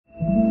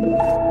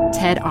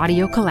TED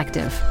Audio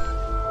Collective.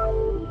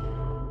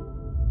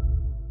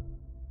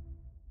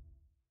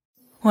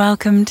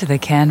 Welcome to the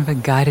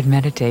Canva guided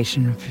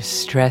meditation for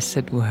stress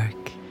at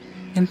work.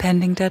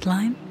 Impending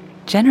deadline?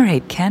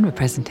 Generate Canva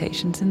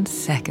presentations in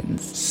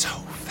seconds. So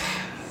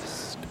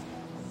fast.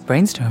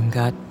 Brainstorm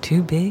got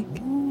too big?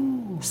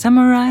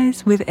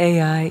 Summarize with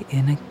AI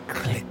in a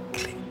click.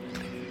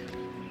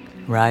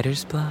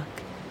 Writer's block?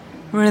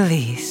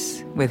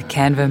 Release with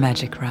Canva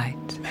Magic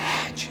Write.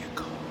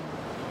 Magical.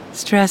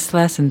 Stress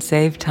less and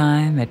save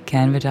time at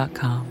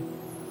canva.com.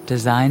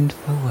 Designed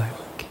for work.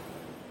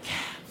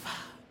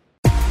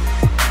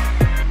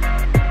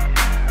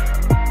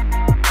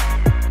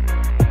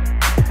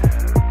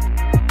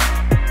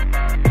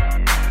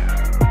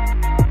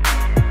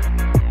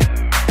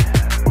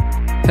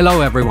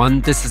 Hello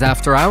everyone, this is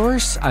After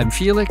Hours. I'm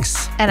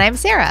Felix. And I'm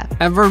Sarah.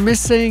 And we're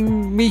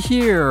missing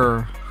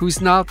Mihir, who's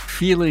not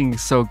feeling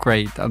so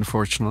great,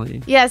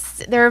 unfortunately.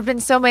 Yes, there have been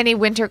so many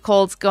winter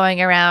colds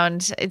going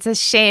around. It's a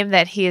shame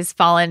that he has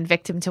fallen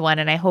victim to one,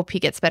 and I hope he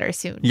gets better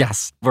soon.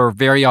 Yes, we're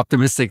very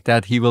optimistic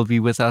that he will be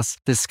with us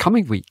this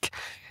coming week.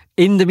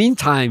 In the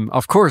meantime,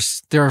 of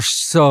course, there's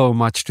so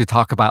much to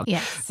talk about.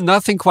 Yes.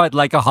 Nothing quite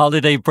like a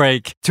holiday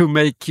break to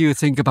make you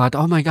think about,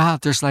 oh my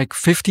God, there's like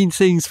 15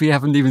 things we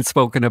haven't even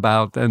spoken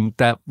about and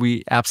that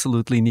we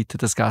absolutely need to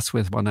discuss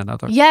with one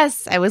another.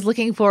 Yes, I was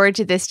looking forward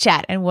to this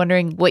chat and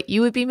wondering what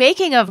you would be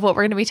making of what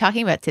we're going to be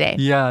talking about today.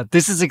 Yeah,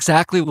 this is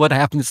exactly what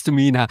happens to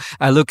me now.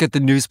 I look at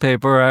the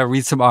newspaper, I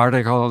read some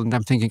article, and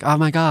I'm thinking, oh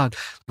my God,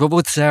 what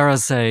would Sarah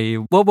say?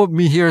 What would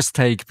Mihir's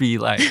take be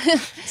like?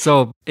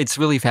 So it's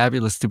really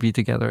fabulous to be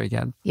together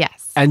again.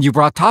 Yes. And you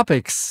brought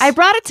topics. I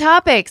brought a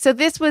topic. So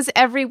this was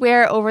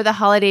everywhere over the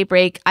holiday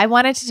break. I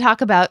wanted to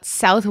talk about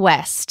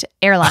Southwest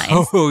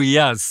Airlines. Oh,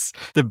 yes.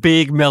 The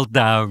big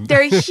meltdown.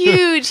 Their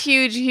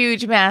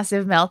huge,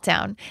 massive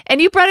meltdown.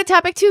 And you brought a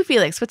topic too,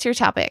 Felix. What's your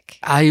topic?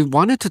 I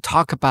wanted to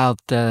talk about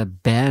the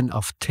ban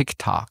of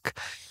TikTok.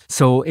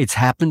 So it's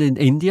happened in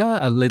India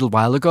a little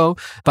while ago,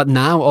 but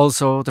now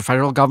also the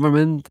federal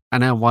government,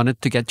 and I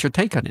wanted to get your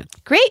take on it.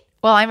 Great.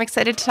 Well, I'm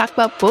excited to talk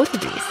about both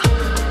of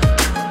these.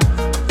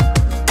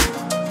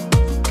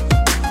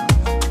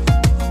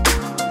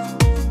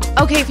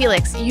 Okay,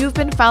 Felix, you've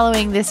been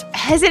following this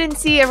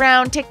hesitancy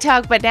around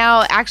TikTok, but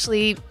now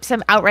actually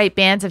some outright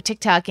bans of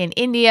TikTok in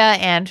India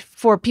and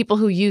for people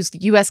who use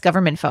U.S.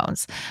 government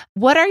phones.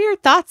 What are your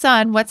thoughts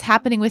on what's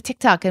happening with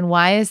TikTok and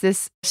why has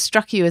this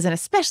struck you as an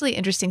especially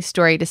interesting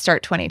story to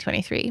start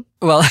 2023?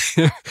 Well,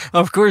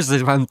 of course,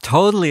 if I'm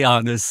totally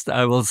honest,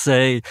 I will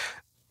say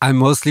I'm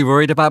mostly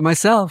worried about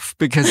myself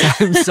because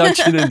I'm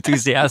such an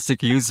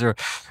enthusiastic user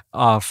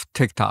of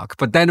TikTok.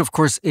 But then, of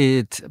course,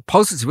 it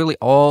poses really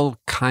all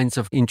kinds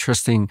of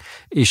interesting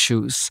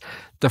issues.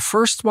 The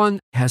first one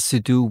has to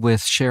do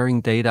with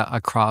sharing data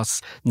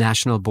across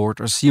national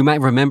borders. You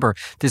might remember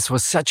this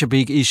was such a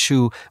big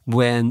issue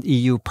when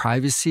EU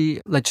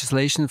privacy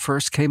legislation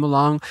first came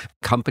along.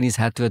 Companies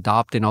had to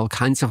adopt in all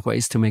kinds of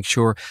ways to make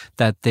sure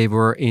that they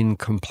were in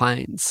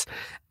compliance.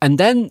 And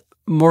then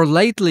more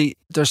lately,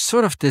 there's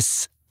sort of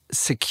this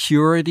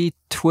security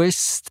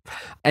twist.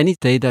 Any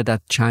data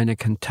that China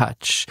can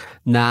touch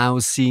now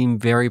seem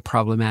very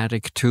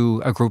problematic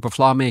to a group of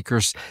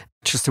lawmakers.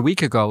 Just a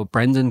week ago,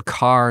 Brendan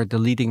Carr, the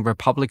leading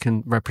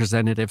Republican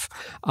representative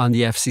on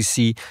the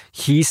FCC,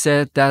 he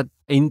said that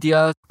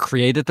India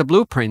created the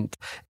blueprint.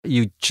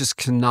 You just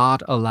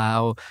cannot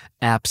allow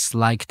apps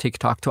like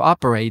TikTok to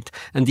operate.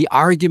 And the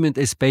argument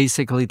is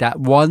basically that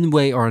one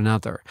way or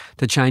another,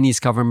 the Chinese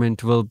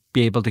government will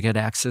be able to get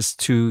access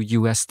to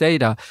US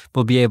data,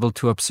 will be able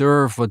to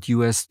observe what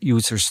US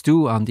users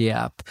do on the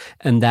app.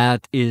 And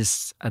that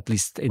is, at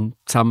least in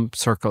some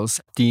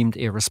circles, deemed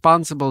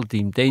irresponsible,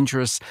 deemed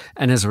dangerous.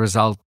 And as a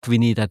result, we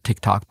need a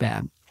TikTok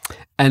ban.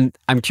 And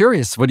I'm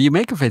curious, what do you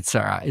make of it,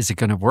 Sarah? Is it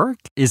going to work?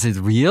 Is it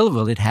real?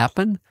 Will it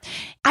happen?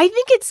 I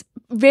think it's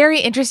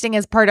very interesting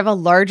as part of a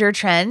larger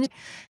trend.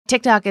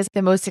 TikTok is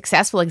the most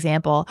successful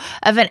example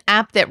of an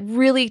app that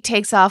really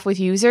takes off with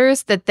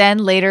users that then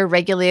later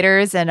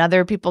regulators and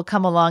other people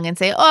come along and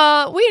say,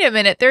 oh, wait a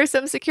minute, there are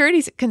some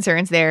security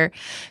concerns there.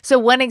 So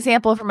one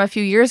example from a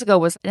few years ago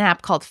was an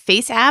app called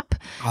FaceApp,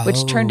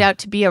 which turned out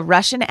to be a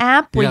Russian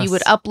app where you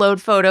would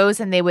upload photos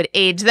and they would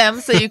age them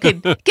so you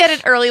could get an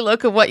early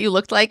look of what you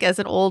looked like as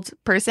an old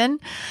person.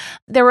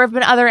 There have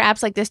been other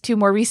apps like this too.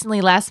 More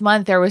recently, last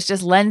month, there was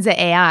just Lensa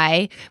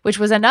AI, which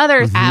was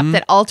another app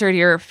that altered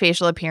your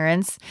facial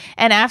appearance.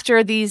 And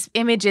after these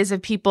images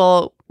of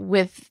people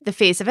with the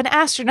face of an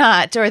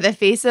astronaut or the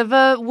face of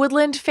a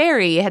woodland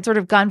fairy had sort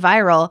of gone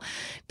viral,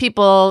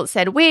 people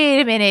said,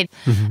 wait a minute,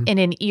 in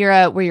an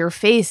era where your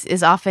face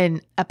is often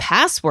a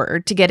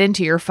password to get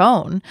into your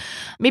phone.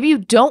 Maybe you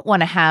don't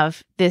want to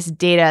have this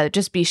data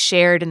just be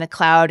shared in the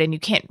cloud and you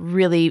can't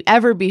really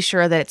ever be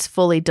sure that it's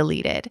fully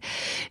deleted.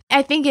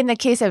 I think in the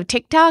case of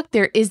TikTok,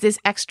 there is this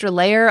extra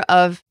layer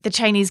of the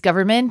Chinese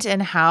government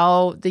and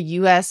how the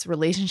US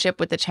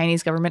relationship with the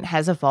Chinese government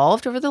has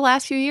evolved over the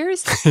last few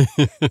years.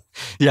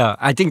 Yeah,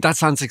 I think that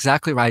sounds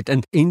exactly right.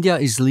 And India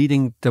is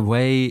leading the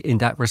way in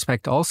that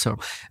respect also.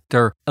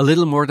 There are a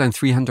little more than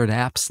 300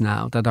 apps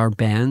now that are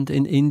banned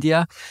in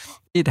India.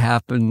 It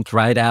happened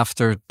right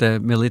after the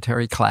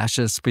military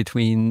clashes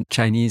between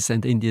Chinese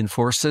and Indian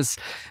forces.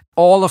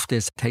 All of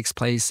this takes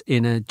place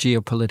in a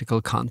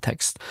geopolitical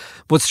context.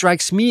 What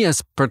strikes me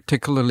as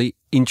particularly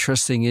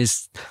interesting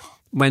is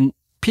when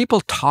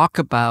people talk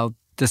about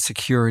the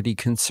security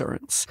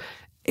concerns,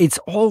 it's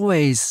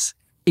always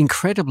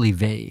incredibly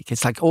vague.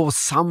 It's like, oh,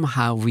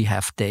 somehow we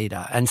have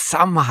data and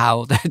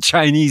somehow the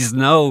Chinese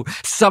know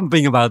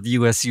something about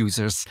US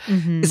users.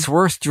 Mm-hmm. It's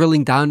worth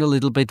drilling down a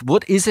little bit.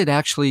 What is it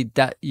actually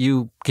that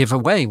you give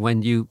away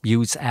when you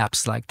use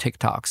apps like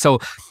TikTok? So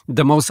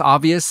the most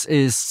obvious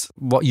is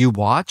what you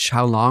watch,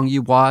 how long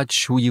you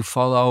watch, who you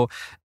follow.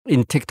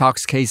 In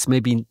TikTok's case,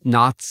 maybe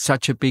not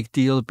such a big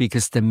deal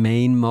because the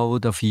main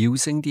mode of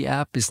using the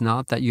app is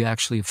not that you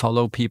actually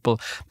follow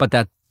people, but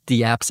that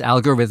the app's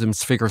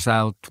algorithms figures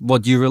out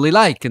what you really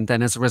like. And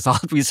then as a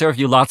result, we serve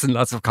you lots and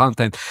lots of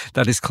content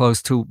that is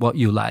close to what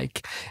you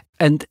like.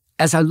 And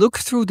as I look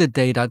through the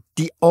data,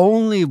 the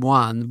only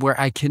one where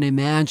I can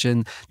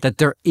imagine that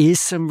there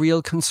is some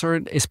real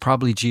concern is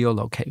probably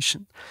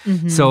geolocation.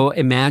 Mm-hmm. So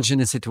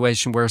imagine a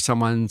situation where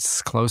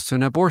someone's close to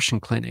an abortion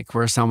clinic,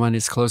 where someone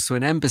is close to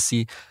an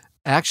embassy.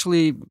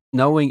 Actually,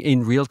 knowing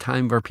in real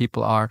time where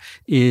people are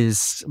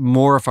is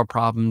more of a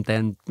problem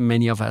than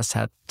many of us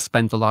had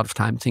spent a lot of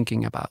time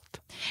thinking about.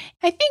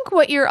 I think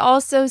what you're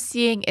also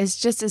seeing is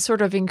just a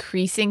sort of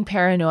increasing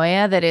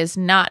paranoia that is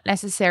not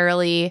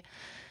necessarily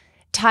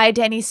tied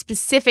to any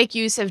specific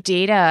use of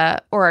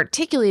data or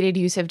articulated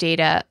use of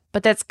data,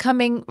 but that's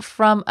coming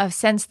from a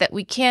sense that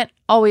we can't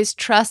always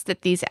trust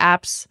that these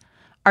apps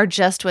are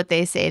just what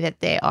they say that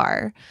they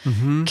are.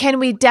 Mm-hmm. Can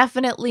we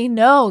definitely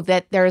know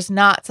that there's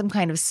not some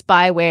kind of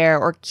spyware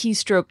or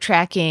keystroke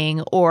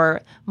tracking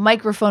or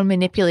microphone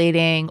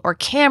manipulating or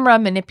camera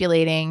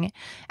manipulating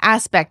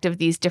aspect of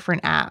these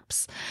different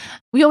apps?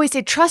 We always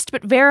say trust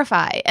but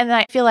verify. And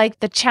I feel like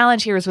the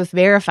challenge here is with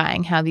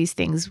verifying how these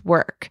things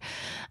work.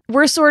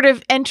 We're sort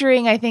of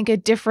entering, I think, a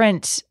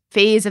different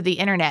phase of the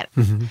internet.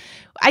 Mm-hmm.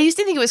 I used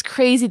to think it was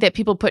crazy that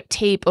people put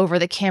tape over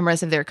the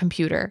cameras of their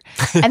computer.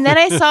 And then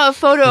I saw a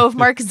photo of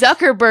Mark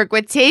Zuckerberg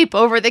with tape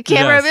over the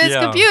camera of his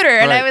computer.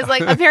 And right. I was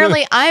like,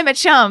 apparently I'm a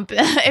chump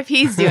if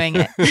he's doing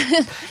it.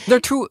 There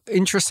are two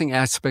interesting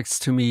aspects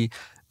to me.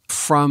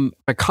 From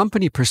a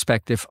company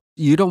perspective,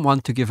 you don't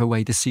want to give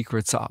away the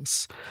secret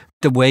sauce.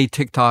 The way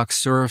TikTok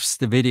serves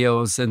the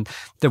videos and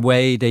the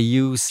way they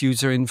use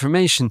user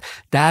information,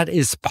 that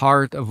is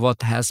part of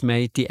what has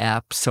made the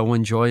app so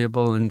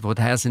enjoyable and what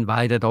has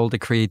invited all the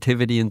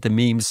creativity and the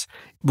memes.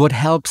 What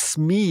helps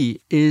me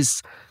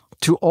is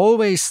to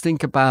always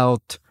think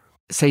about,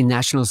 say,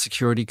 national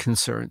security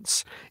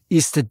concerns.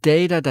 Is the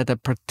data that a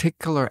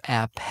particular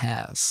app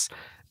has,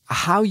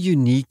 how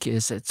unique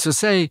is it? So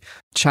say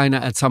China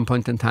at some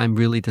point in time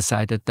really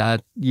decided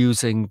that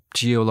using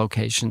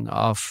geolocation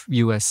of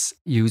US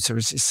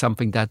users is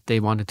something that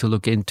they wanted to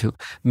look into,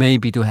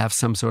 maybe to have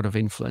some sort of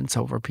influence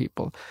over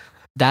people.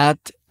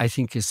 That, I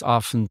think, is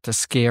often the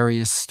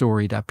scariest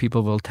story that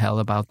people will tell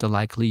about the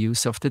likely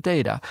use of the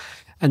data.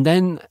 And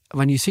then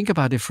when you think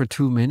about it for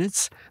 2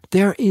 minutes,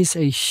 there is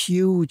a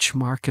huge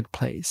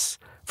marketplace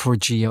for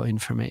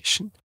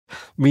geoinformation.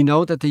 We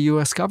know that the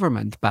US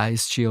government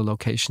buys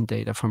geolocation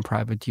data from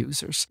private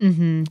users.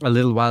 Mm-hmm. A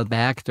little while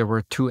back, there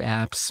were 2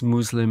 apps,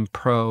 Muslim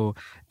Pro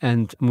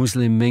and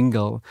Muslim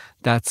Mingle,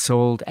 that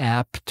sold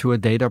app to a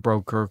data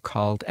broker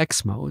called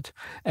Xmode.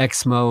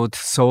 Xmode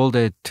sold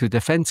it to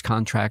defense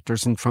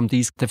contractors, and from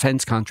these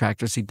defense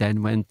contractors, it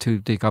then went to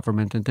the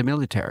government and the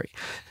military.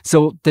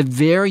 So the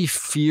very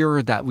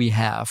fear that we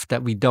have,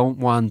 that we don't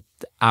want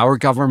our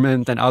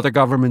government and other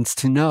governments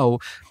to know,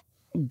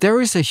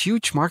 there is a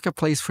huge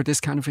marketplace for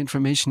this kind of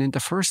information in the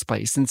first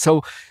place. And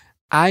so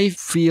I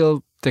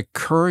feel the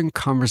current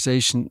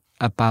conversation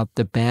about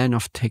the ban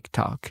of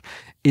TikTok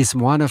is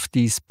one of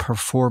these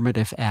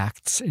performative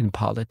acts in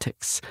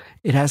politics.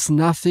 It has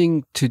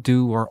nothing to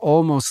do, or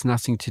almost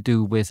nothing to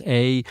do, with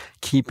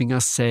keeping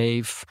us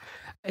safe.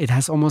 It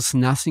has almost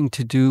nothing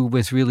to do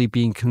with really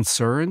being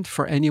concerned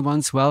for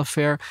anyone's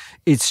welfare.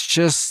 It's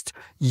just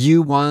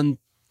you want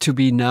to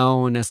be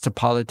known as the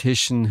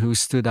politician who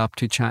stood up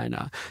to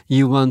China.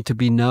 You want to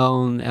be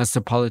known as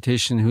the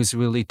politician who's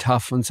really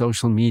tough on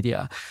social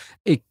media.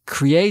 It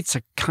creates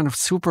a kind of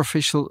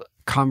superficial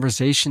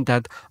conversation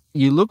that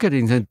you look at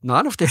it and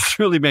none of this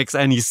really makes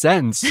any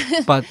sense.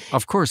 But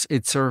of course,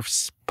 it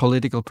serves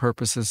political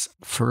purposes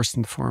first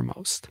and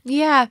foremost.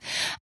 Yeah,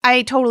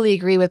 I totally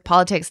agree with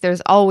politics.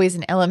 There's always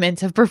an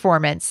element of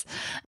performance.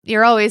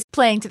 You're always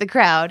playing to the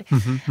crowd.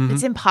 Mm-hmm, mm-hmm.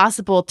 It's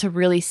impossible to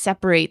really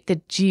separate the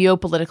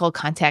geopolitical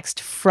context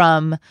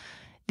from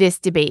this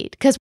debate?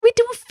 Because we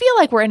do feel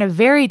like we're in a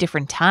very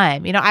different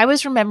time. I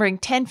was remembering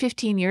 10,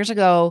 15 years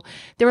ago,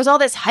 there was all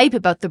this hype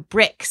about the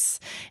BRICS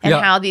and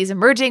how these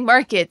emerging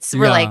markets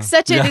were like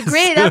such a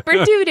great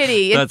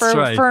opportunity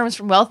for firms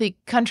from wealthy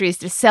countries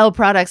to sell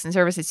products and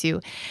services to.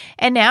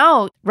 And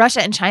now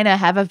Russia and China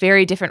have a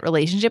very different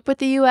relationship with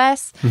the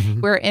U.S.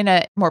 We're in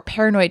a more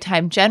paranoid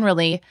time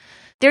generally.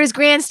 There's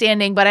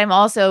grandstanding, but I'm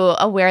also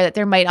aware that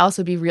there might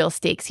also be real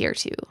stakes here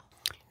too.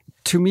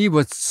 To me,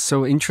 what's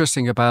so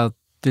interesting about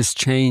this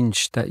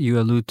change that you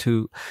allude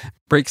to,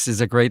 BRICS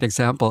is a great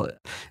example.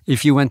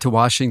 If you went to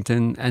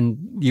Washington and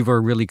you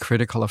were really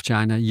critical of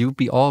China, you'd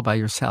be all by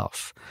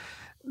yourself.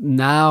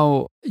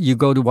 Now you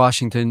go to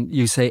Washington,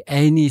 you say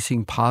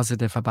anything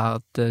positive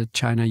about the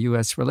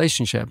China-US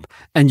relationship,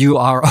 and you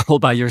are all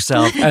by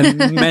yourself.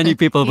 And many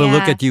people will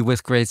look at you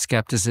with great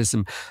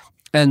skepticism.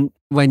 And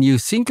when you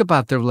think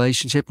about the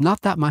relationship,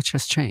 not that much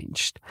has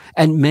changed.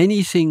 And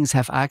many things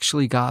have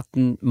actually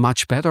gotten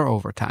much better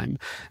over time.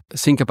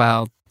 Think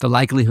about the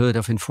likelihood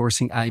of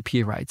enforcing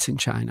IP rights in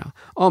China.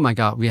 Oh my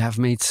God, we have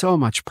made so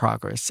much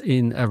progress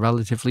in a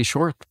relatively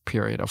short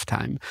period of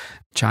time.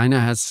 China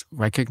has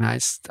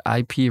recognized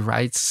IP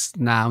rights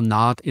now,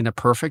 not in a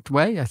perfect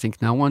way. I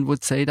think no one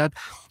would say that.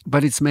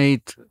 But it's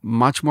made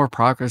much more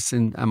progress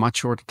in a much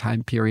shorter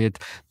time period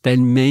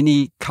than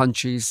many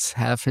countries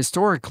have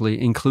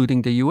historically,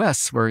 including the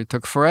US, where it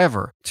took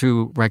forever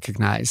to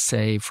recognize,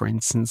 say, for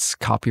instance,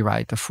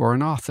 copyright of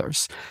foreign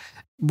authors.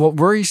 What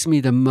worries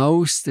me the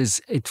most is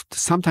it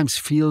sometimes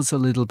feels a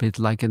little bit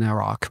like an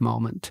Iraq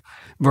moment,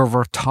 where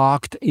we're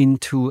talked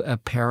into a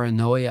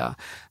paranoia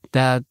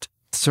that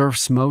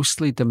serves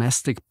mostly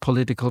domestic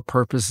political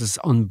purposes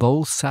on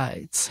both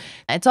sides.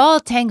 It's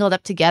all tangled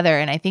up together,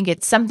 and I think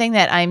it's something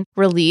that I'm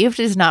relieved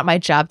is not my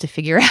job to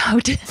figure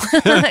out.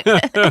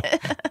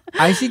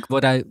 I think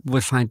what I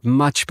would find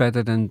much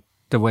better than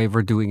the way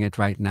we're doing it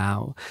right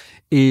now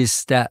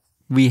is that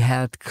we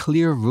had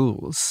clear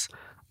rules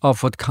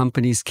of what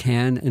companies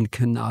can and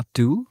cannot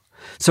do.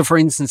 So, for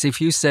instance, if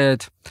you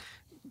said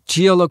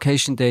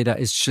geolocation data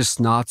is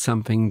just not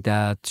something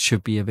that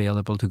should be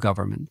available to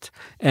government,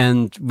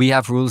 and we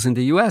have rules in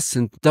the US,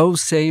 and those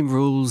same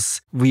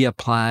rules we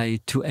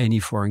apply to any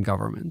foreign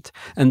government.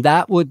 And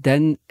that would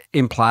then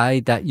imply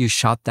that you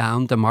shut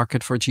down the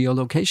market for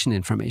geolocation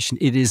information.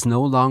 It is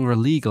no longer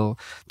legal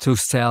to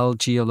sell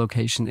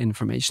geolocation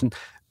information.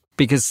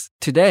 Because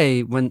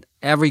today, when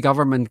every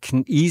government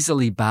can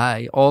easily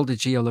buy all the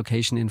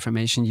geolocation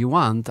information you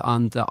want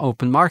on the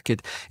open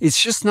market,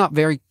 it's just not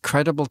very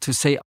credible to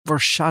say we're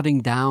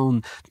shutting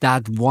down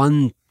that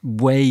one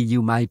way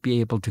you might be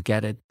able to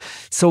get it.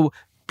 So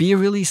be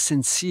really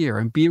sincere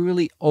and be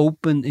really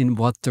open in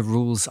what the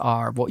rules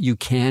are, what you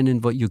can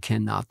and what you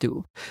cannot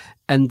do.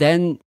 And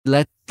then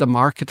let the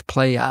market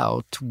play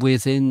out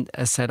within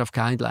a set of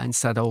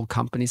guidelines that all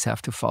companies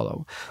have to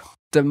follow.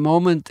 The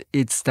moment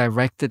it's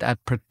directed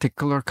at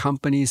particular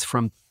companies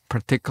from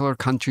particular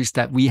countries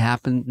that we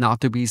happen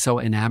not to be so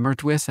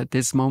enamored with at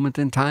this moment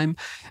in time,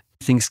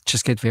 things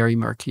just get very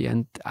murky.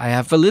 And I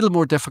have a little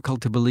more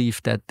difficult to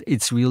believe that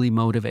it's really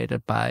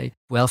motivated by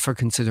welfare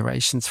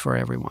considerations for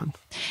everyone.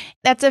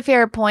 That's a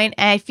fair point.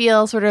 And I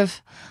feel sort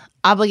of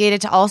obligated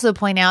to also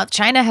point out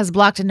China has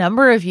blocked a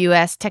number of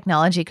U.S.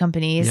 technology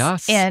companies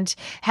and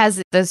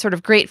has the sort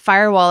of great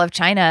firewall of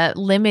China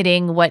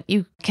limiting what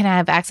you can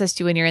have access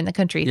to when you're in the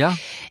country. Yeah.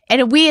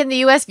 And we in the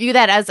U.S. view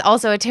that as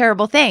also a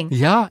terrible thing.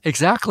 Yeah,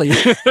 exactly.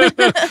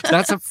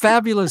 That's a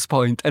fabulous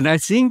point. And I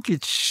think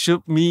it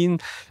should mean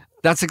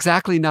that's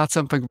exactly not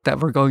something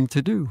that we're going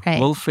to do. Right.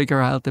 We'll figure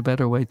out a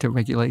better way to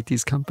regulate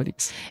these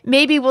companies.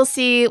 Maybe we'll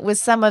see with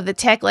some of the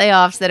tech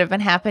layoffs that have been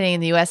happening in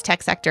the U.S.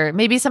 tech sector,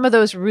 maybe some of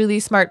those really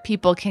smart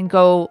people can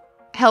go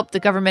help the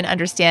government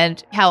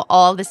understand how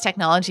all this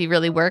technology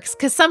really works.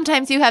 Because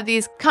sometimes you have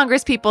these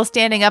Congress people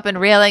standing up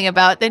and railing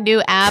about the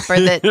new app or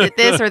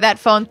this or that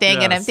phone thing.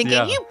 Yes, and I'm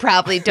thinking, you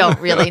probably don't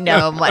really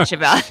know much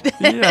about this.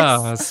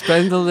 Yeah,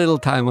 spend a little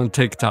time on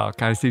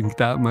TikTok. I think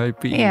that might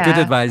be good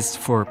advice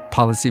for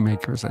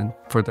policymakers and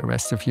for the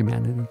rest of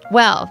humanity.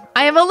 Well,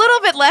 I am a little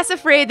bit less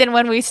afraid than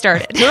when we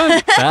started.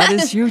 Good. That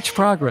is huge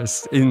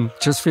progress in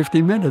just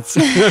 15 minutes.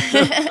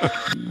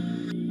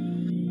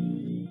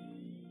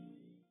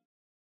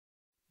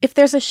 If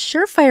there's a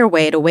surefire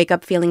way to wake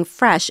up feeling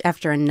fresh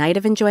after a night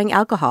of enjoying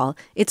alcohol,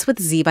 it's with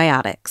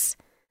ZBiotics.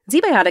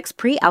 ZBiotics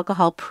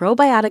Pre-Alcohol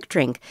Probiotic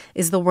Drink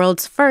is the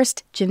world's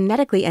first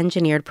genetically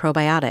engineered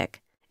probiotic.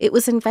 It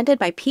was invented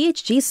by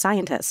PhD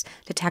scientists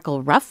to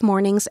tackle rough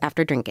mornings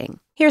after drinking.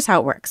 Here's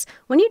how it works.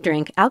 When you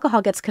drink,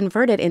 alcohol gets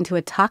converted into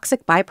a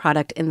toxic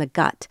byproduct in the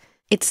gut.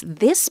 It's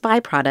this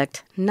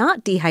byproduct,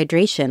 not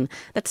dehydration,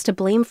 that's to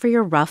blame for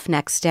your rough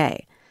next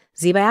day.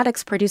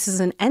 ZBiotics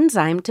produces an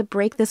enzyme to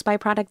break this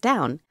byproduct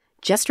down.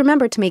 Just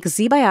remember to make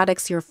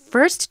ZBiotics your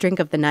first drink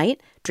of the night,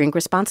 drink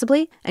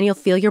responsibly, and you'll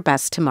feel your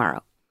best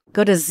tomorrow.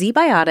 Go to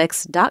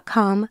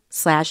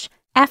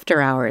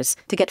zbiotics.com/afterhours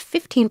to get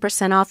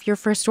 15% off your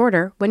first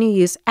order when you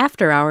use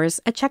After Hours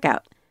at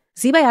checkout.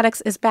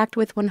 ZBiotics is backed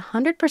with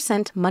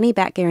 100%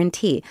 money-back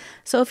guarantee,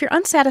 so if you're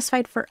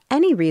unsatisfied for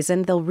any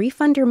reason, they'll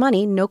refund your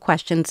money, no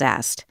questions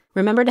asked.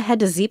 Remember to head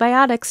to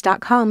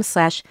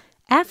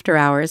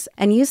zbiotics.com/afterhours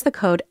and use the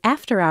code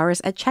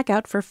AFTERHOURS at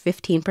checkout for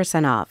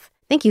 15% off.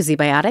 Thank you,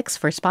 ZBiotics,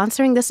 for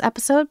sponsoring this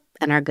episode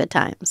and our good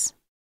times.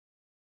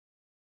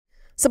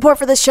 Support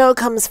for the show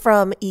comes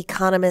from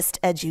Economist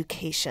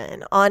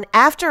Education. On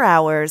After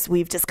Hours,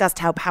 we've discussed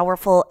how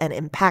powerful and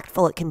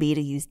impactful it can be to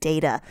use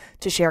data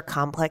to share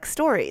complex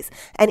stories.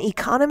 And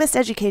Economist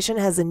Education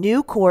has a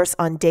new course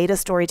on data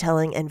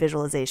storytelling and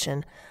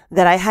visualization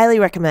that I highly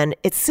recommend.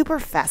 It's super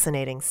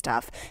fascinating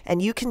stuff,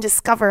 and you can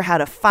discover how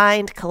to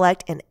find,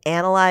 collect, and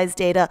analyze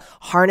data,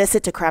 harness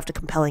it to craft a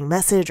compelling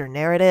message or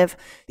narrative.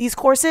 These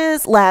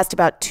courses last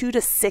about 2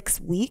 to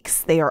 6 weeks.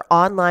 They are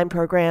online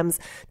programs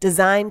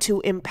designed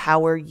to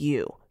empower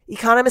you.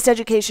 Economist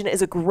Education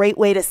is a great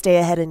way to stay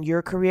ahead in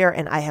your career,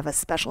 and I have a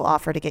special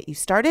offer to get you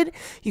started.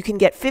 You can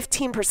get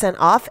 15%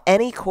 off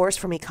any course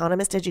from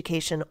Economist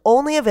Education,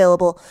 only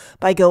available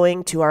by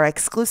going to our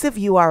exclusive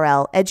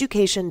URL,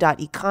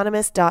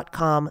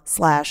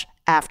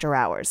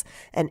 education.economist.com/afterhours,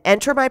 and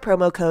enter my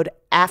promo code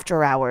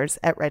AFTERHOURS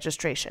at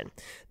registration.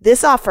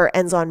 This offer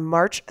ends on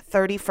March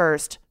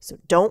 31st, so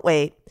don't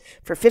wait.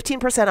 For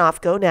 15%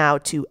 off, go now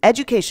to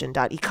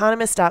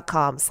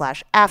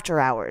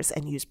education.economist.com/afterhours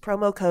and use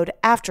promo code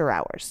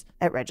AFTERHOURS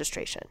at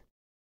registration.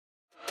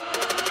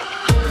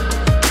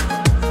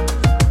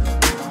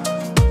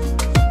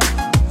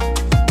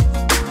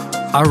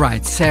 All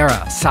right,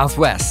 Sarah,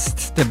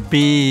 Southwest, the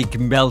big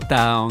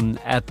meltdown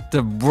at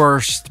the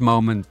worst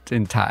moment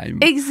in time.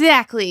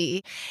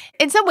 Exactly.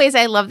 In some ways,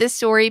 I love this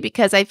story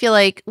because I feel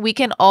like we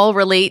can all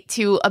relate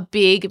to a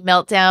big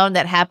meltdown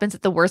that happens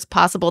at the worst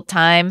possible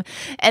time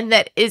and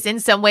that is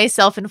in some way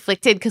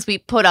self-inflicted because we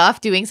put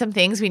off doing some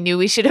things we knew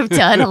we should have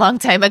done a long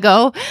time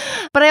ago.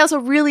 But I also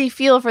really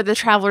feel for the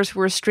travelers who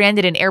were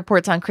stranded in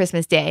airports on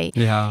Christmas Day.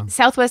 Yeah.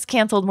 Southwest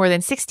canceled more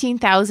than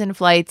 16,000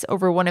 flights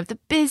over one of the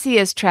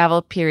busiest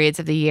travel periods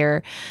of the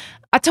year.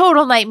 A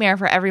total nightmare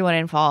for everyone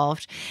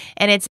involved.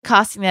 And it's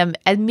costing them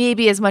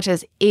maybe as much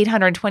as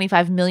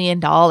 $825 million.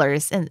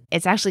 And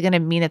it's actually going to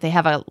mean that they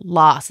have a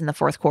loss in the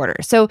fourth quarter.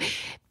 So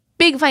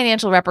big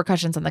financial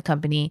repercussions on the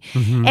company.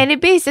 Mm-hmm. And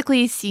it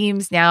basically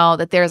seems now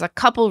that there's a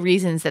couple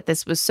reasons that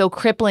this was so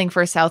crippling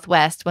for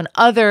Southwest when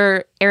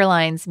other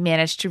airlines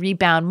managed to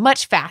rebound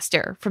much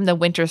faster from the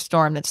winter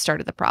storm that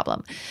started the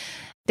problem.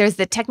 There's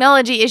the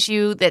technology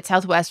issue that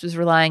Southwest was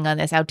relying on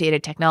this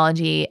outdated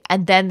technology.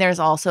 And then there's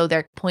also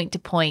their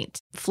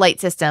point-to-point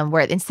flight system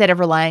where instead of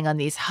relying on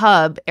these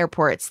hub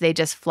airports, they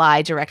just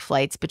fly direct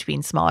flights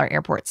between smaller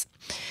airports.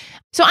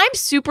 So I'm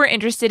super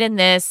interested in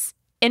this,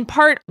 in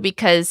part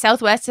because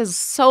Southwest has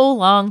so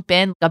long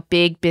been a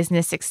big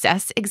business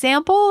success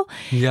example.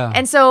 Yeah.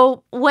 And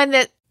so when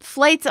the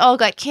flights all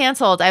got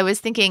canceled, I was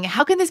thinking,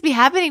 how can this be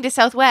happening to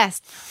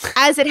Southwest?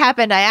 As it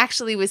happened, I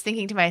actually was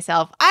thinking to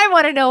myself, I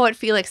want to know what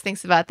Felix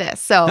thinks about this.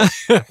 So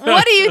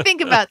what do you think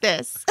about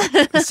this?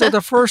 So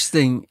the first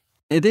thing,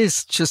 it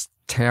is just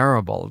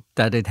terrible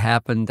that it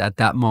happened at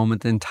that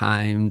moment in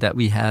time, that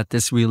we had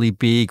this really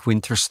big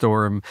winter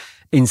storm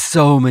in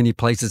so many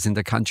places in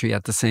the country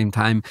at the same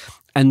time.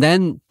 And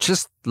then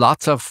just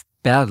lots of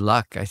bad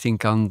luck, I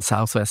think, on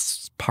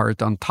Southwest's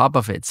part on top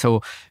of it.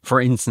 So, for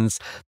instance,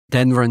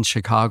 Denver and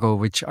Chicago,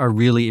 which are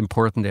really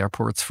important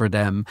airports for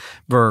them,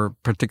 were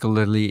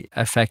particularly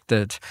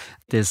affected.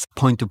 This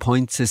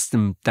point-to-point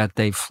system that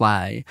they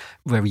fly,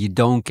 where you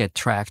don't get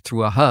tracked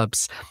through a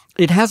hubs,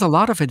 it has a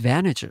lot of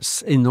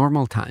advantages in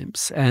normal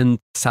times. And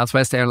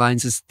Southwest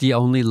Airlines is the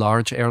only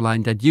large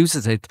airline that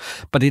uses it,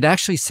 but it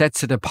actually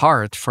sets it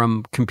apart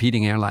from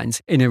competing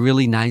airlines in a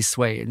really nice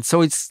way. And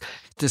so it's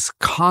this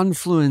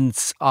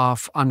confluence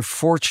of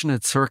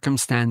unfortunate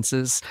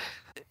circumstances.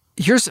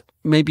 Here's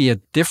maybe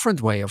a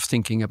different way of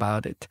thinking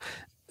about it.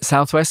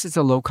 Southwest is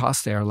a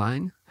low-cost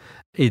airline.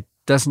 It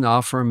doesn't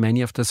offer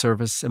many of the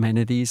service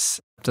amenities,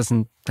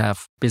 doesn't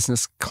have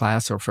business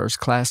class or first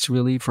class,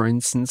 really, for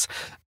instance.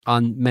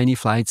 On many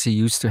flights, you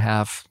used to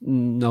have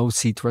no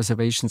seat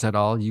reservations at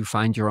all. You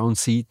find your own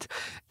seat.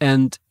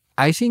 And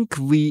I think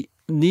we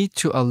need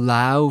to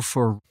allow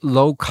for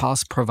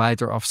low-cost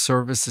provider of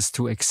services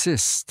to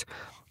exist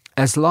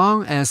as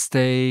long as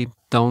they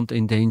don't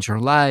endanger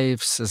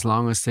lives, as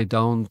long as they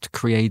don't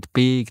create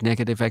big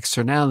negative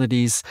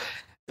externalities.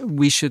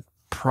 We should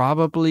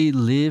probably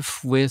live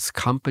with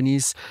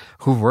companies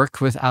who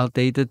work with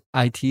outdated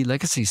IT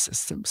legacy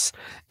systems.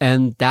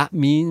 And that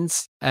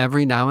means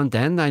every now and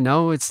then, I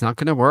know it's not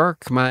going to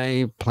work.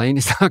 My plane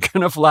is not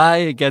going to fly.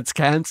 It gets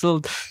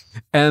canceled.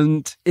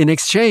 And in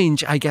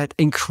exchange, I get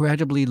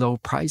incredibly low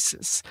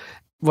prices.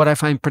 What I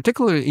find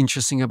particularly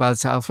interesting about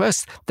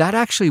Southwest, that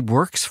actually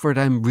works for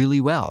them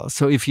really well.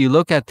 So if you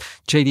look at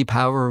J.D.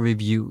 Power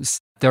reviews,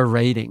 their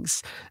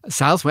ratings,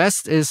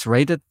 Southwest is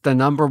rated the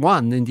number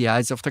one in the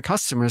eyes of the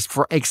customers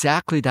for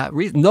exactly that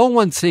reason. No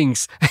one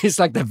thinks it's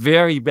like the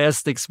very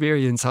best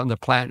experience on the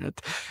planet.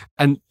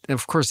 And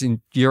of course,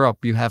 in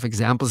Europe, you have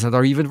examples that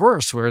are even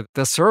worse, where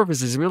the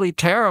service is really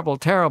terrible.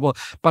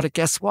 But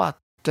guess what?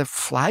 the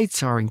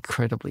flights are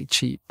incredibly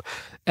cheap.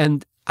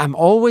 And I'm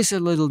always a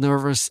little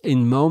nervous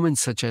in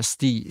moments such as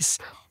these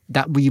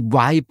that we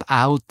wipe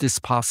out this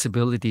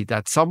possibility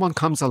that someone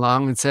comes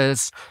along and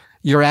says,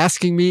 you're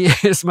asking me,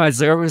 is my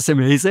service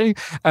amazing?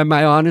 And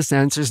my honest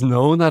answer is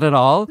no, not at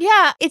all.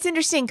 Yeah, it's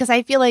interesting because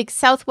I feel like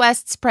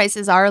Southwest's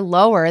prices are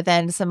lower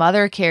than some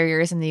other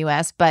carriers in the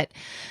US, but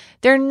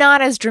they're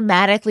not as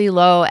dramatically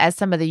low as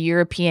some of the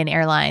European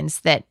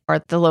airlines that are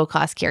the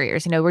low-cost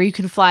carriers, where you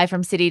can fly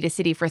from city to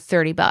city for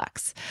 $30.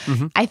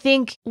 Mm-hmm. I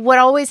think what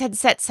always had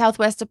set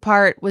Southwest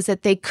apart was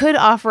that they could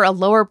offer a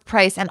lower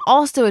price and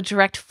also a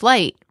direct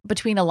flight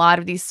between a lot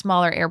of these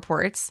smaller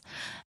airports,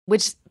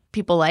 which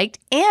people liked,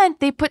 and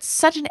they put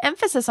such an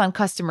emphasis on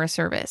customer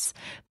service.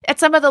 At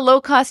some of the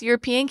low-cost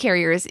European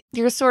carriers,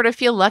 you sort of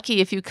feel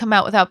lucky if you come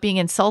out without being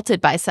insulted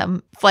by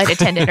some flight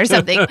attendant or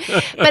something.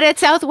 But at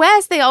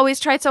Southwest, they always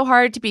tried so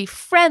hard to be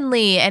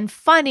friendly and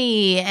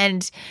funny,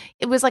 and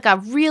it was like a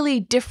really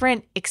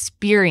different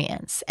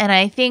experience. And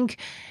I think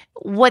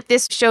what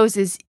this shows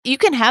is you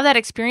can have that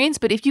experience,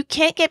 but if you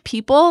can't get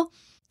people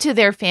to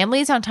their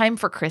families on time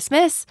for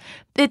Christmas,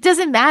 it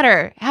doesn't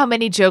matter how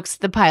many jokes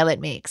the pilot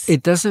makes.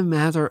 It doesn't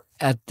matter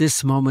at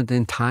this moment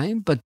in time,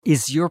 but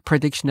is your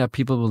prediction that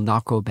people will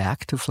not go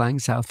back to flying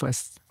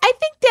Southwest? I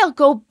think they'll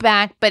go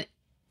back, but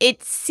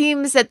it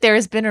seems that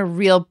there's been a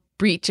real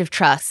breach of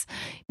trust.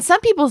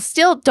 Some people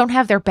still don't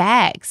have their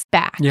bags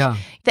back. Yeah.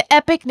 The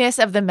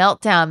epicness of the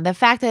meltdown, the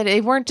fact that they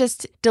weren't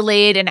just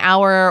delayed an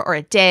hour or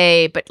a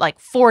day, but like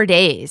 4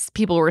 days,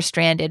 people were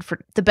stranded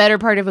for the better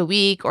part of a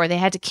week, or they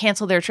had to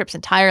cancel their trips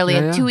entirely.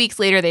 And 2 weeks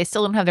later, they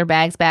still don't have their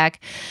bags back.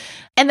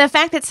 And the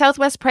fact that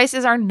Southwest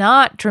prices are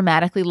not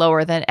dramatically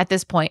lower than, at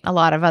this point, a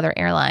lot of other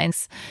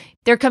airlines.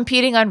 They're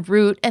competing on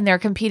route and they're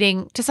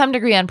competing to some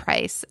degree on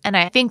price. And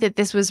I think that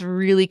this was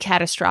really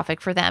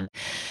catastrophic for them.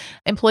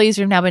 Employees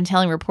have now been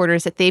telling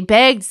reporters that they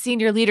begged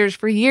senior leaders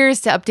for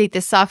years to update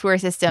this software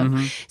system.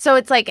 Mm-hmm. So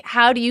it's like,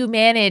 how do you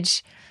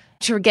manage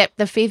to get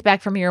the faith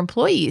back from your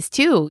employees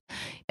too?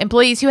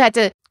 Employees who had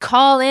to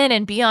call in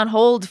and be on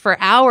hold for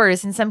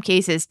hours in some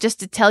cases just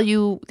to tell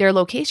you their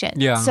location.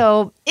 Yeah.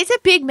 So it's a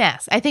big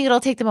mess. I think it'll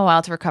take them a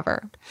while to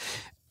recover.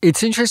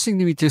 It's interesting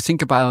to me to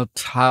think about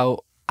how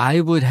I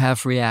would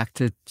have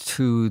reacted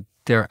to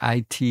their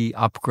IT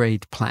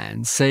upgrade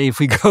plans. Say if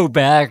we go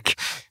back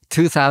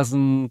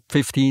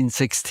 2015,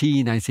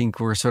 16, I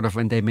think were sort of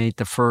when they made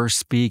the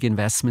first big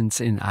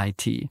investments in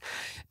IT.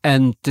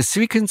 And the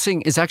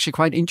sequencing is actually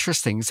quite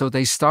interesting. So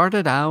they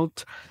started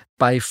out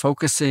by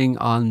focusing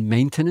on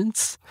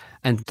maintenance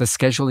and the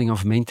scheduling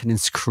of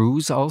maintenance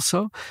crews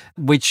also,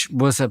 which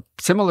was a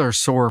similar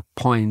sore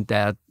point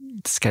that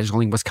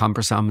scheduling was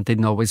cumbersome and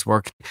didn't always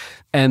work.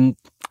 And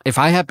if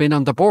I had been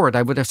on the board,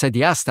 I would have said,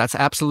 yes, that's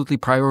absolutely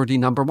priority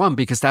number one,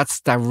 because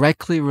that's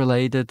directly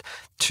related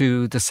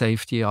to the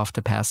safety of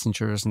the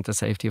passengers and the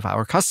safety of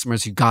our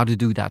customers. You got to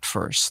do that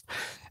first.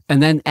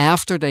 And then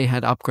after they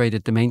had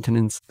upgraded the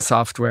maintenance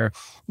software,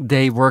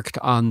 they worked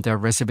on their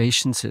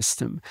reservation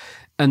system.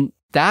 And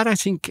that, I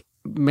think,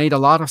 made a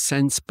lot of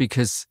sense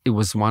because it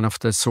was one of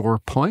the sore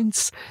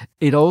points.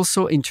 It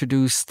also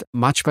introduced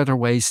much better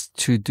ways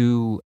to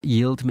do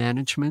yield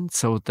management.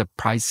 So the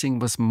pricing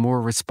was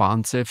more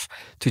responsive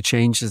to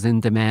changes in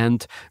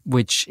demand,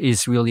 which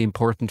is really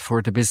important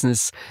for the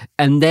business.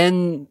 And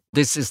then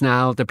this is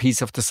now the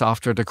piece of the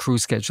software, the crew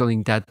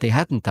scheduling, that they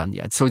hadn't done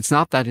yet. So it's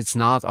not that it's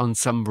not on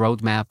some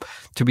roadmap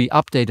to be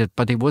updated,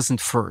 but it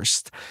wasn't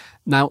first.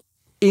 Now,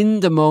 in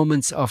the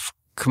moments of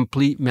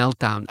complete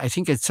meltdown, I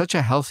think it's such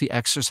a healthy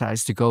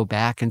exercise to go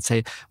back and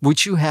say,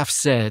 would you have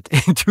said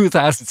in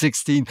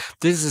 2016,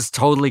 this is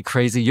totally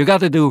crazy. You got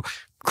to do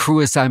crew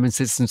assignment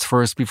systems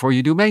first before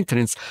you do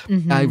maintenance.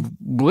 Mm-hmm. I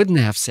wouldn't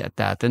have said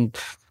that. And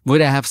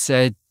would I have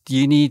said,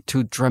 you need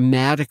to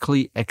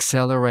dramatically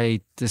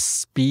accelerate the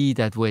speed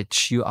at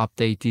which you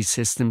update these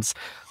systems.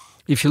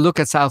 If you look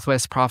at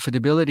Southwest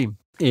profitability,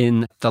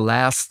 in the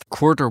last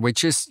quarter,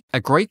 which is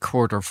a great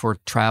quarter for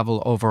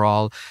travel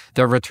overall,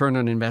 their return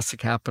on invested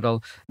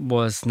capital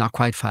was not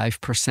quite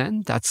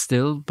 5%. That's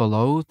still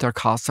below their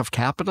cost of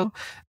capital.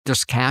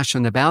 There's cash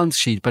on the balance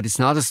sheet, but it's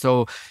not as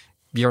though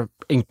you're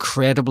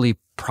incredibly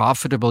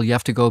profitable. You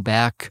have to go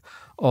back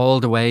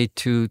all the way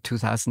to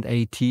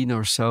 2018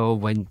 or so,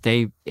 when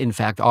they, in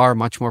fact, are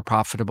much more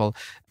profitable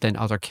than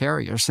other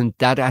carriers. And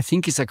that, I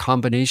think, is a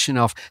combination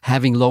of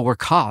having lower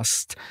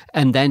cost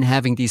and then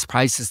having these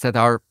prices that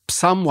are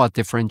somewhat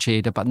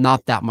differentiated, but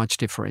not that much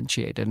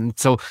differentiated. And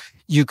so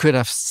you could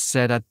have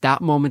said at that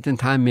moment in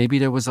time, maybe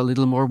there was a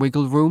little more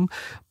wiggle room.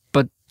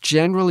 But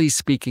generally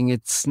speaking,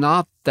 it's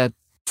not that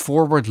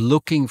forward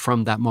looking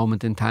from that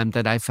moment in time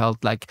that I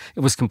felt like it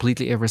was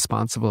completely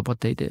irresponsible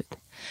what they did.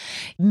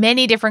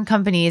 Many different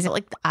companies,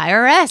 like the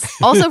IRS,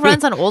 also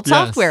runs on old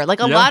software, like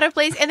a lot of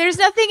places. And there's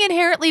nothing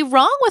inherently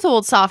wrong with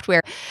old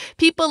software.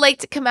 People like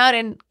to come out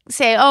and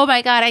say, oh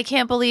my God, I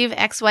can't believe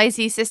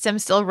XYZ system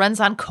still runs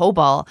on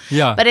COBOL.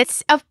 Yeah. But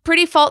it's a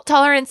pretty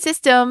fault-tolerant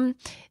system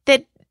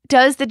that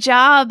does the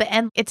job,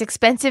 and it's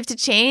expensive to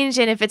change.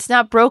 And if it's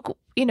not broke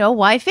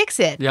why fix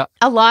it? Yeah.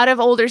 A lot of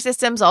older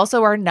systems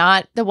also are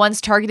not the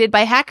ones targeted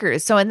by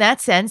hackers. So in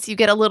that sense, you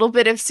get a little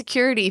bit of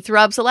security through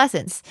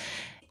obsolescence.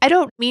 I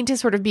don't mean to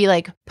sort of be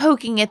like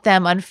poking at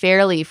them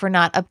unfairly for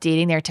not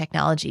updating their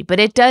technology, but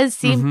it does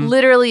seem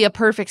literally a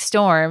perfect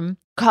storm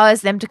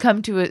caused them to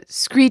come to a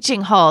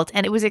screeching halt.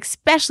 And it was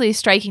especially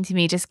striking to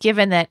me, just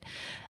given that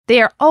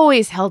they are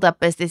always held up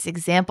as this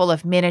example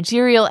of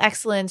managerial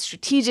excellence,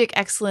 strategic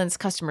excellence,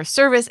 customer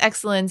service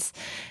excellence,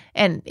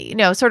 and,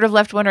 sort of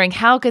left wondering,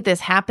 how could this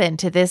happen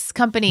to this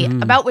company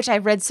about which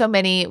I've read so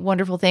many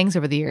wonderful things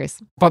over the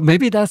years? But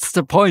maybe that's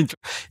the point.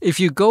 If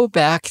you go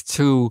back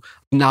to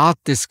not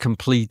this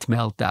complete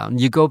meltdown,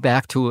 you go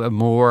back to a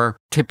more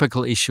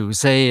typical issue.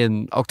 Say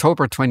in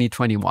October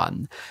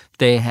 2021,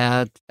 they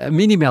had a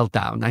mini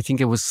meltdown. I think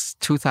it was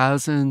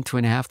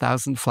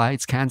 2,500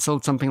 flights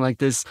canceled, something like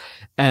this.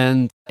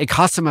 And it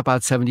cost them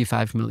about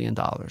 $75 million.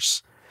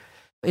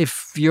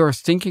 If you're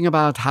thinking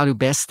about how to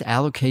best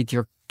allocate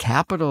your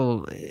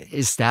capital,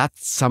 is that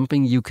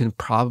something you can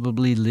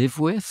probably live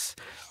with?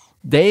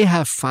 They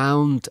have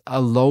found a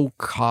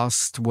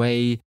low-cost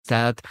way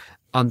that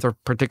under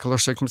particular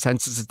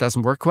circumstances it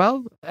doesn't work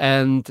well.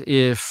 And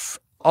if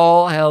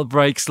all hell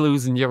breaks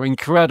loose and you're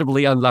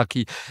incredibly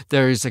unlucky,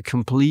 there is a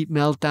complete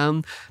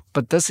meltdown.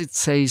 But does it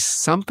say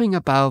something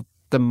about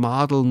the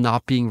model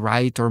not being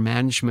right or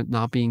management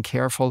not being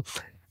careful?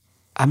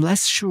 I'm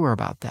less sure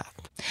about that.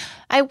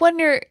 I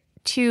wonder,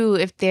 too,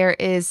 if there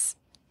is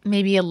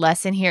maybe a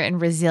lesson here in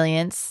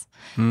resilience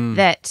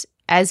that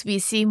as we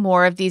see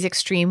more of these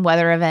extreme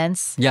weather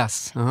events,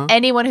 yes,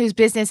 anyone whose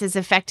business is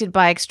affected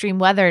by extreme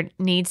weather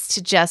needs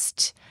to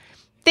just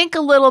think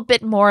a little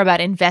bit more about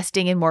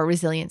investing in more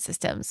resilient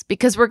systems,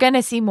 because we're going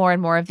to see more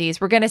and more of these.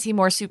 We're going to see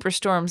more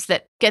superstorms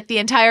that get the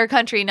entire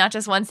country, not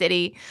just one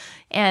city.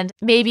 And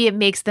maybe it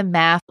makes the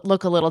math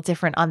look a little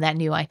different on that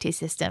new IT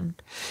system.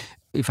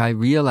 If I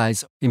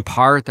realize in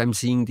part I'm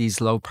seeing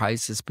these low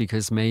prices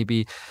because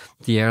maybe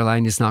the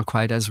airline is not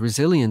quite as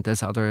resilient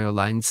as other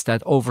airlines,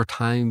 that over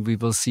time we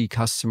will see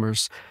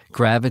customers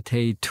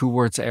gravitate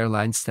towards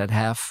airlines that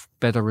have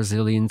better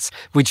resilience,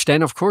 which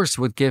then, of course,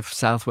 would give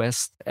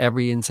Southwest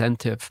every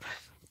incentive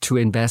to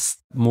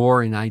invest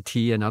more in IT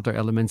and other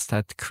elements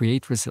that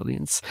create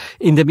resilience.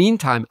 In the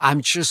meantime,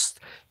 I'm just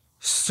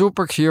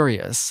super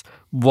curious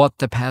what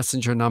the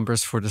passenger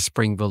numbers for the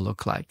spring will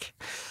look like.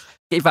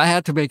 If I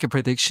had to make a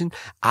prediction,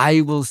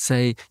 I will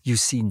say you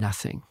see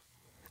nothing.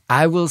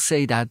 I will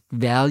say that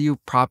value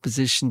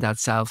proposition that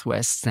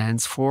Southwest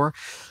stands for,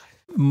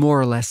 more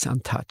or less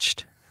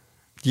untouched.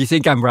 Do you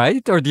think I'm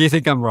right or do you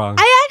think I'm wrong?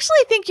 I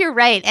actually think you're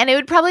right. And it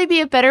would probably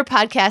be a better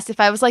podcast if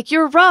I was like,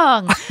 you're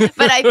wrong.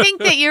 But I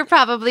think that you're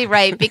probably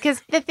right,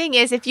 because the thing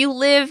is, if you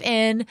live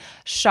in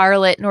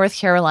Charlotte, North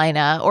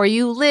Carolina, or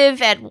you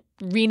live at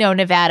Reno,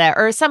 Nevada,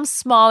 or some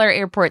smaller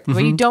airport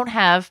where you don't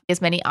have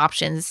as many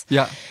options,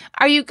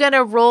 are you going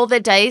to roll the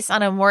dice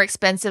on a more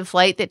expensive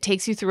flight that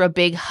takes you through a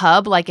big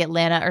hub like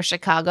Atlanta or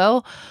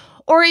Chicago?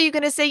 Or are you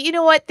going to say, you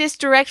know what, this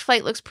direct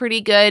flight looks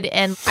pretty good,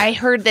 and I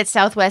heard that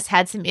Southwest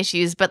had some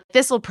issues, but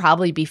this will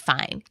probably be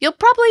fine. You'll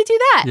probably do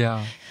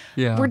that.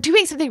 Yeah. We're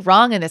doing something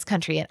wrong in this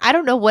country, and I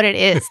don't know what it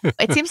is.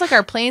 It seems like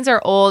our planes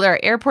are old, our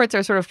airports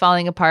are sort of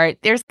falling apart.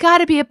 There's got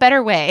to be a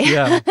better way.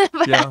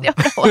 But I don't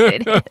know what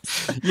it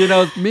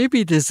is.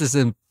 Maybe this is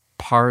in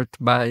part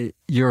my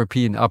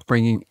European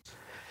upbringing.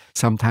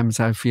 Sometimes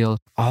I feel,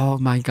 oh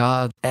my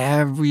God,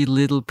 every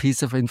little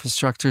piece of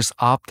infrastructure is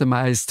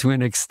optimized to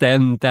an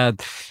extent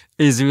that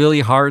is really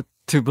hard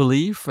to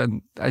believe.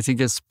 And I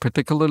think it's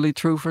particularly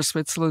true for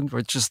Switzerland,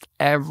 where just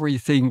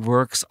everything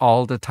works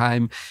all the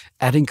time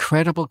at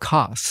incredible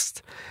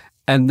cost.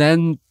 And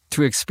then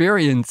to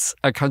experience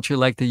a country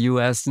like the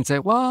US and say,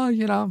 well,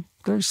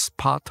 there's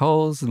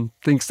potholes and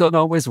things don't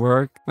always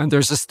work. When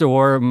there's a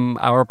storm,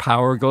 our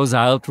power goes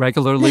out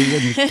regularly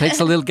and it takes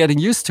a little getting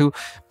used to.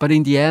 But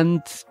in the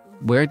end,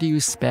 where do you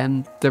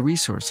spend the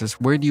resources?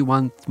 Where do you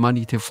want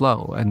money to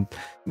flow? And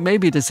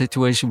maybe the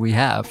situation we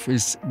have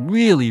is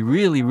really,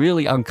 really,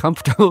 really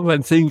uncomfortable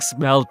when things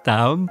melt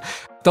down.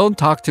 Don't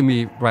talk to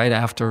me right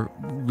after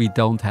we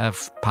don't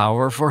have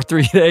power for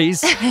 3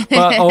 days.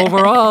 But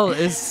overall,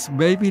 it's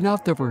maybe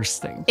not the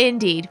worst thing.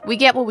 Indeed. We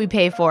get what we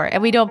pay for,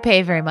 and we don't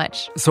pay very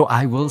much. So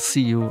I will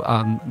see you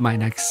on my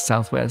next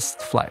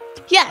Southwest flight.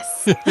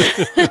 Yes.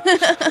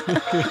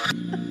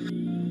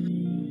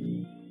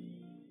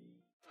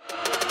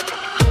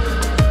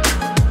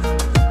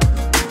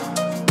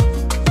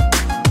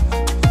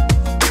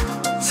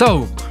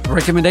 So,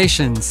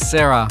 recommendations.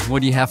 Sarah,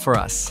 what do you have for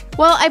us?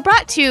 Well, I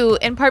brought two,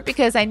 in part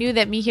because I knew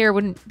that Mihir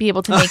wouldn't be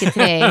able to make it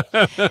today.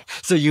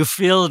 So you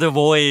fill the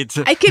void.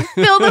 I can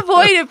fill the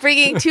void of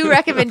bringing two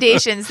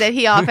recommendations that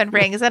he often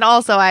brings. And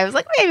also, I was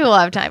like, maybe we'll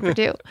have time for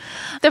two.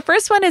 The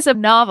first one is a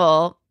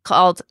novel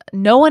called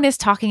No One Is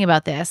Talking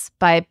About This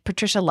by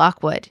Patricia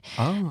Lockwood.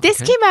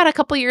 This came out a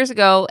couple years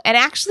ago and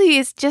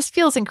actually just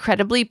feels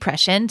incredibly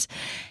prescient.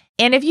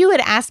 And if you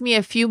had asked me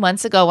a few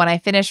months ago when I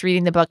finished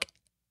reading the book,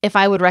 if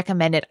I would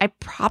recommend it, I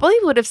probably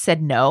would have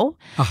said no.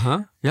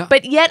 Yeah.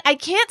 But yet I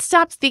can't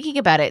stop thinking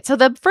about it. So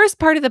the first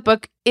part of the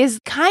book is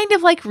kind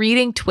of like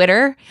reading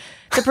Twitter.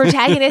 The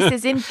protagonist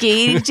is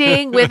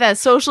engaging with a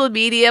social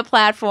media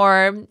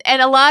platform,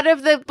 and a lot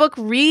of the book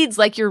reads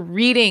like you're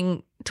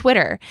reading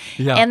Twitter.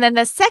 Yeah. And then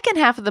the second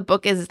half of the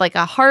book is like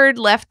a hard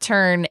left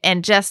turn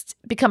and just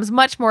becomes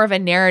much more of a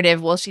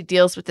narrative while she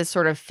deals with this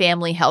sort of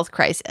family health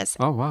crisis.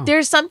 Oh, wow.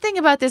 There's something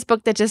about this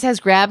book that just has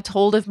grabbed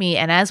hold of me.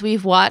 And as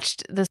we've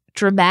watched the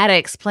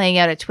dramatics playing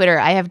out at Twitter,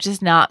 I have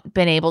just not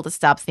been able to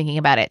stop thinking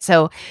about it.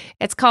 So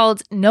it's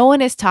called No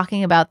One Is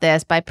Talking About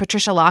This by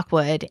Patricia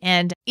Lockwood.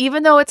 And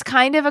even though it's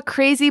kind of a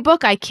crazy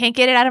book, I can't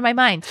get it out of my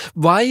mind.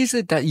 Why is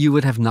it that you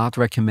would have not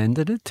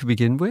recommended it to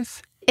begin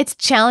with? It's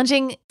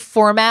challenging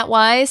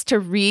format-wise to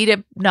read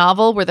a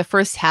novel where the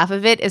first half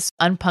of it is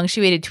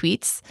unpunctuated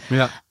tweets.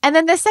 Yeah. And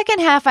then the second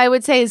half, I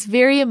would say, is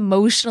very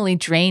emotionally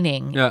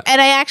draining. Yeah.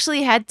 And I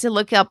actually had to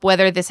look up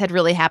whether this had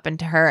really happened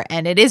to her.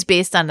 And it is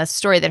based on a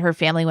story that her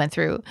family went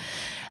through.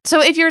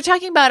 So if you're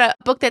talking about a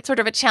book that's sort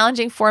of a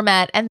challenging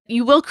format, and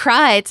you will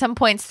cry at some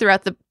points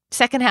throughout the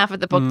second half of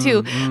the book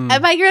too.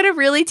 Am I going to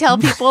really tell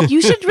people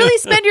you should really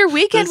spend your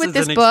weekend with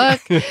this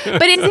book?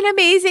 But it's an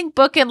amazing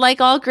book, and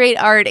like all great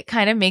art, it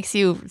kind of makes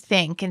you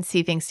think and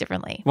see things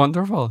differently.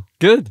 Wonderful.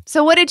 Good.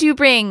 So what did you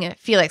bring,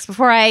 Felix?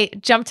 Before I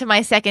jump to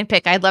my second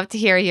pick, I'd love to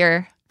hear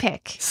your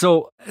pick.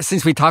 So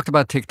since we talked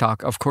about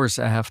TikTok, of course,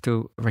 I have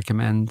to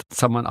recommend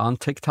someone on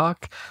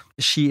TikTok.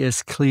 She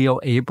is Cleo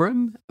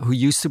Abram, who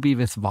used to be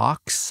with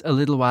Vox a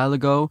little while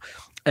ago.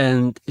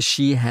 And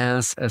she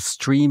has a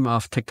stream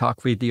of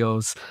TikTok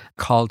videos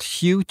called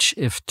Huge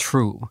If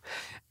True.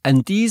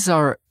 And these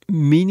are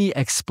mini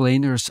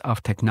explainers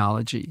of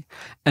technology.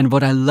 And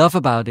what I love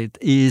about it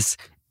is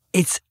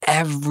it's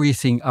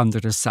everything under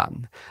the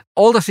sun.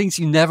 All the things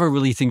you never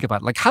really think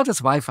about, like how does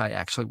Wi-Fi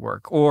actually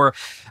work? Or,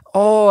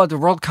 oh, the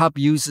World Cup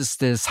uses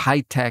this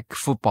high-tech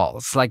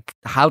footballs. Like,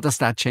 how does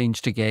that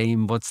change the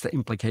game? What's the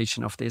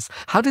implication of this?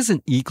 How does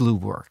an igloo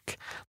work?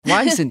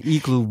 Why is an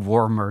igloo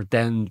warmer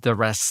than the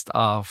rest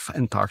of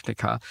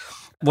Antarctica?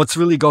 What's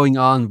really going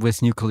on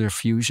with nuclear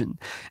fusion?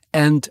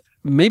 And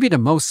maybe the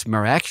most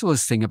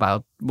miraculous thing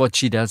about what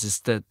she does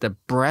is the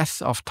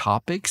breadth of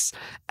topics,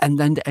 and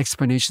then the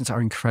explanations are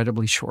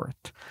incredibly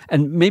short.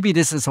 And maybe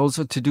this is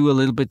also to do a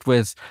little bit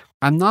with,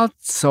 I'm not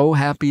so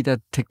happy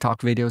that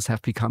TikTok videos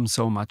have become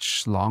so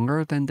much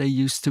longer than they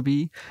used to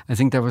be. I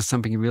think there was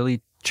something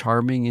really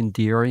charming,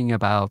 endearing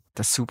about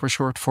the super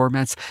short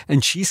formats,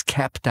 and she's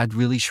kept that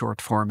really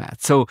short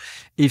format. So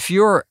if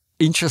you're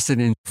interested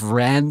in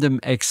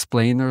random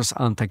explainers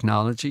on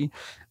technology,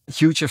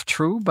 Huge If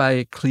True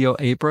by Cleo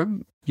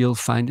Abram. You'll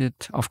find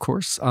it, of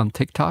course, on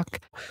TikTok.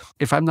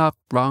 If I'm not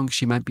wrong,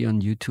 she might be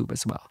on YouTube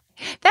as well.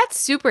 That's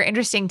super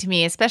interesting to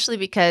me, especially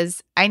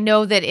because I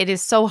know that it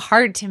is so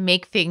hard to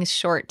make things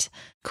short.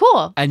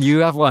 Cool. And you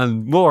have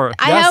one more.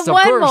 I have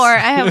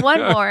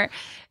one more.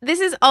 This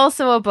is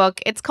also a book.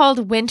 It's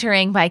called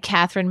Wintering by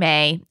Catherine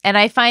May. And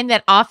I find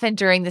that often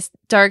during this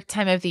dark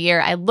time of the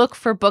year, I look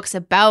for books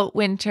about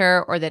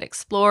winter or that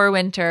explore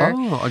winter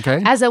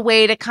as a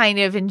way to kind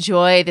of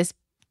enjoy this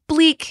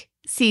bleak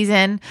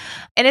season.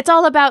 And it's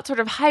all about sort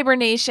of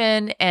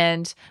hibernation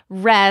and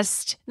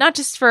rest, not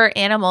just for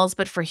animals,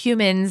 but for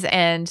humans,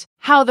 and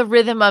how the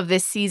rhythm of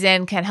this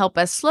season can help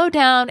us slow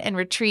down and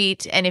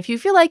retreat. And if you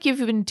feel like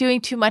you've been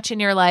doing too much in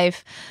your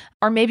life,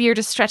 or maybe you're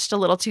just stretched a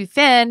little too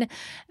thin,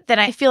 then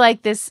I feel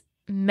like this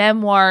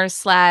memoir /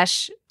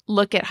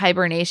 look at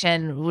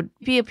hibernation would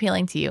be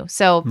appealing to you.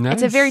 So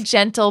It's a very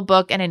gentle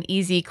book and an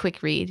easy,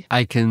 quick read.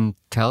 I can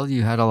tell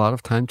you had a lot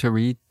of time to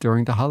read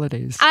during the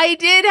holidays. I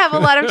did have a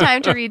lot of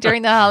time to read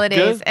during the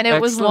holidays, and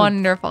it was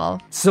wonderful.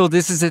 So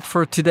this is it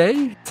for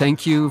today.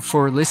 Thank you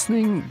for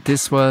listening.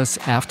 This was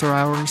After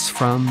Hours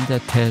from the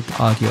TED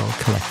Audio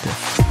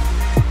Collective.